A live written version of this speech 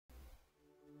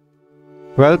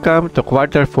Welcome to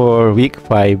Quarter 4, Week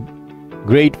 5,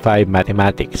 Grade 5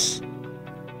 Mathematics.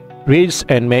 Reads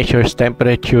and measures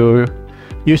temperature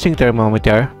using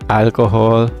thermometer,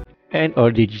 alcohol,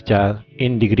 and/or digital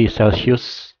in degrees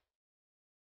Celsius.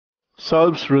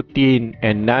 Solves routine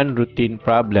and non-routine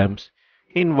problems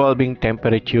involving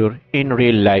temperature in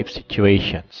real-life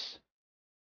situations.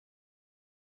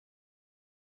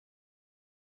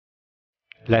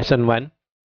 Lesson 1.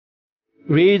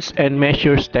 Reads and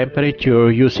measures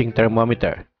temperature using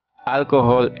thermometer,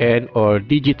 alcohol, and/or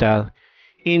digital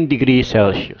in degrees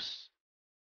Celsius.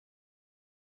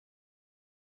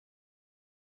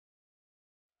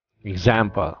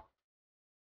 Example.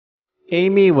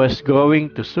 Amy was going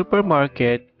to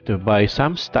supermarket to buy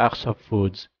some stocks of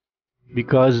foods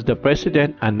because the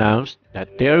president announced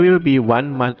that there will be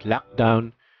 1 month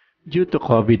lockdown due to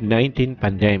COVID-19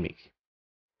 pandemic.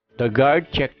 The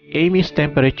guard checked Amy's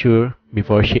temperature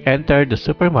before she entered the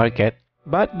supermarket,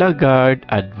 but the guard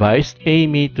advised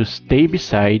Amy to stay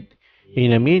beside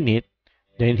in a minute,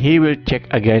 then he will check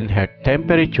again her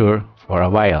temperature for a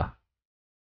while.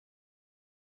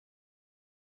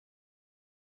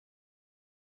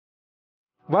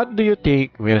 What do you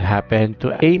think will happen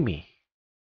to Amy?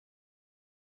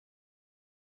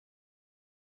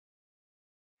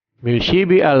 Will she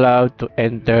be allowed to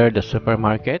enter the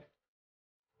supermarket?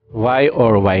 Why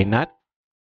or why not?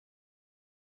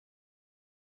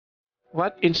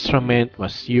 What instrument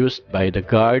was used by the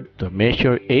guard to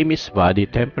measure Amy's body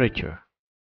temperature?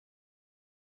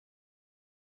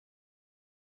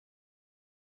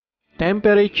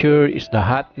 Temperature is the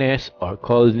hotness or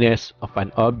coldness of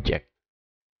an object.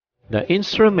 The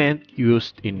instrument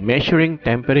used in measuring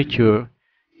temperature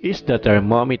is the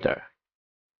thermometer.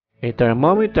 A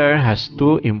thermometer has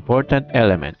two important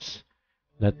elements,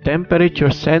 the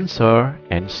temperature sensor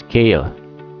and scale.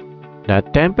 The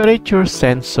temperature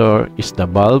sensor is the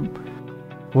bulb,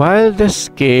 while the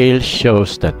scale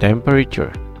shows the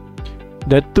temperature.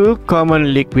 The two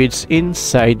common liquids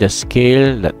inside the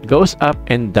scale that goes up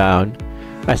and down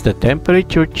as the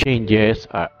temperature changes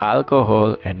are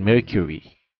alcohol and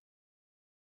mercury.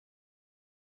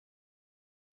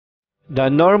 The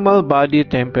normal body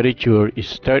temperature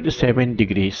is 37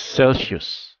 degrees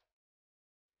Celsius,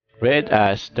 read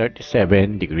as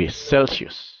 37 degrees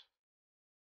Celsius.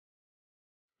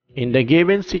 In the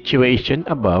given situation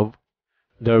above,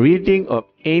 the reading of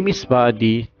Amy's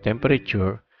body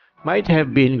temperature might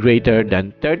have been greater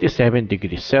than 37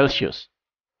 degrees Celsius.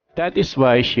 That is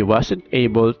why she wasn't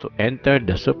able to enter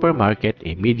the supermarket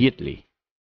immediately.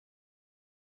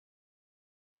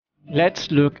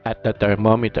 Let's look at the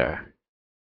thermometer.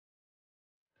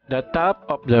 The top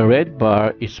of the red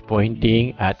bar is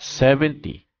pointing at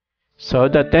 70, so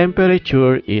the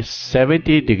temperature is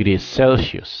 70 degrees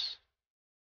Celsius.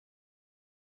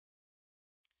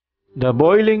 The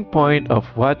boiling point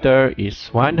of water is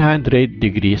 100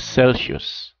 degrees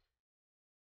Celsius.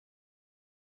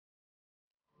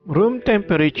 Room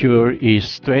temperature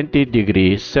is 20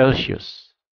 degrees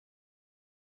Celsius.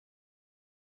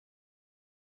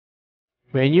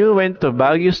 When you went to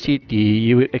Baguio City,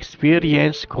 you will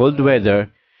experience cold weather,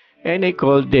 and a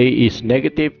cold day is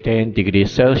negative 10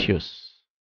 degrees Celsius.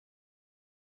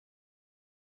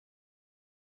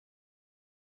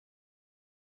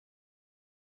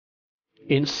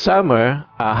 In summer,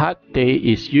 a hot day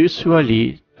is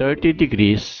usually 30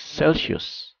 degrees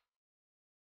Celsius.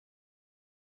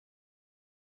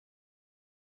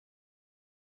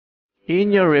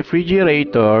 In your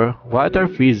refrigerator, water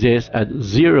freezes at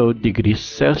 0 degrees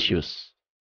Celsius.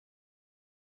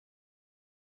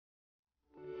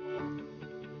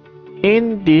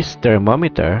 In this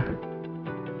thermometer,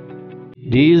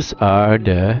 these are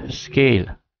the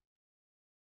scale.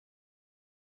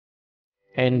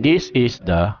 And this is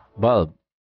the bulb.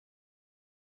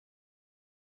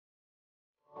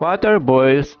 Water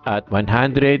boils at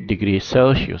 100 degrees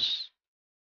Celsius.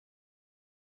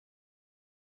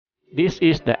 This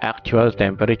is the actual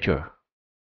temperature.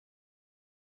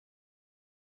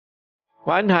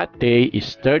 One hot day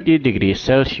is 30 degrees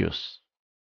Celsius.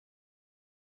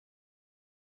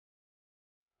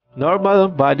 Normal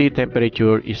body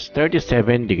temperature is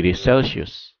 37 degrees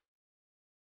Celsius.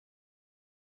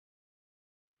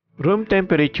 Room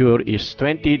temperature is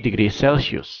 20 degrees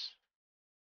Celsius.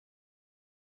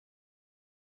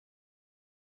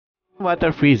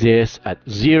 Water freezes at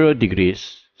 0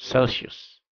 degrees Celsius.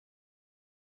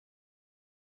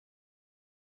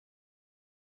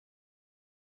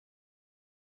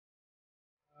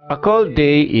 A cold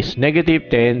day is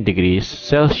negative 10 degrees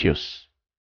Celsius.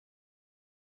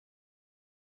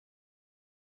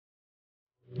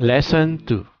 Lesson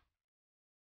 2.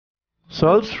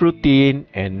 solves routine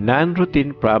and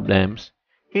non-routine problems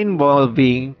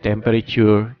involving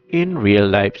temperature in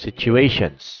real-life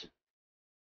situations.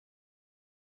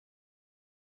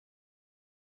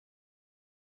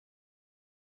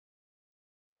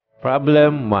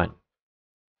 Problem 1.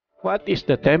 What is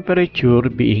the temperature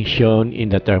being shown in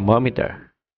the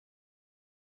thermometer?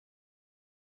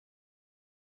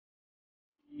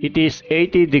 It is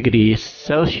 80 degrees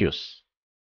Celsius.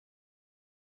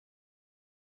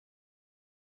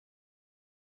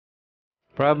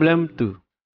 Problem 2.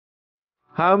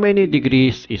 How many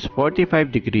degrees is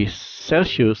 45 degrees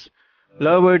Celsius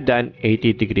lower than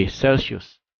 80 degrees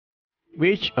Celsius?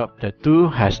 Which of the two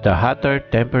has the hotter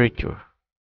temperature?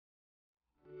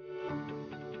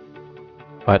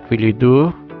 What will you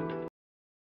do?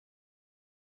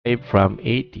 From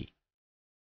 80.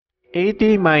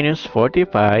 80 minus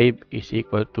 45 is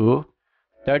equal to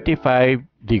 35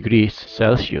 degrees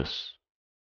Celsius.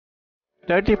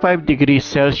 35 degrees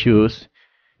Celsius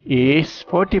is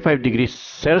 45 degrees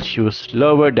Celsius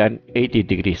lower than 80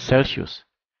 degrees Celsius.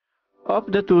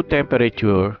 Of the two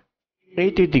temperature,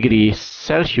 80 degrees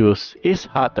Celsius is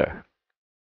hotter.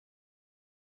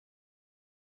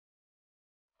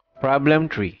 Problem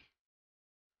 3.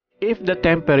 If the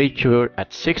temperature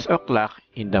at 6 o'clock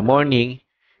in the morning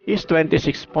is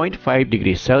 26.5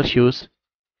 degrees Celsius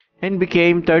and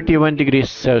became 31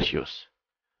 degrees Celsius,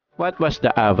 what was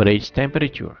the average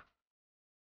temperature?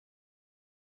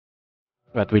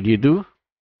 What will you do?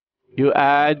 You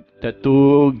add the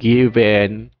two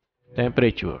given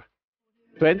temperature.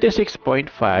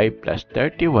 26.5 plus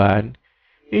 31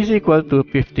 is equal to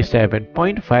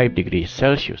 57.5 degrees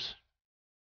Celsius.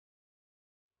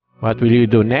 What will you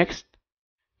do next?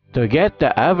 To get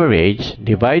the average,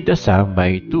 divide the sum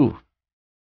by 2.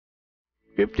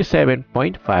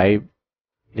 57.5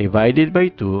 divided by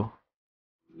 2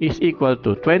 is equal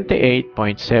to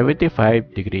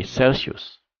 28.75 degrees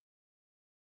Celsius.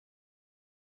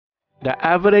 The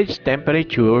average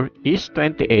temperature is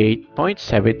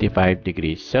 28.75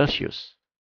 degrees Celsius.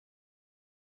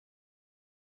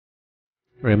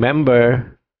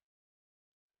 Remember,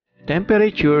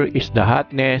 temperature is the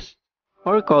hotness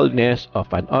or coldness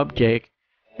of an object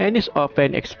and is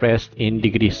often expressed in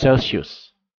degrees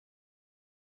Celsius.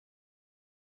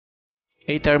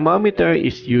 A thermometer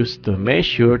is used to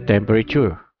measure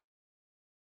temperature.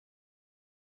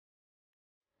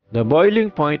 The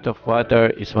boiling point of water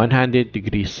is 100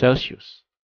 degrees Celsius.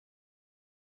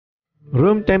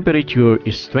 Room temperature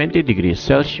is 20 degrees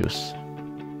Celsius.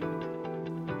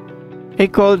 A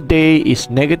cold day is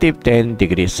 -10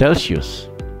 degrees Celsius.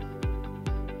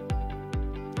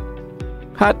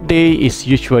 Hot day is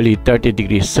usually 30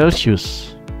 degrees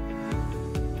Celsius.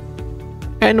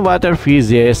 And water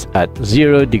freezes at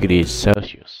 0 degrees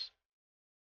Celsius.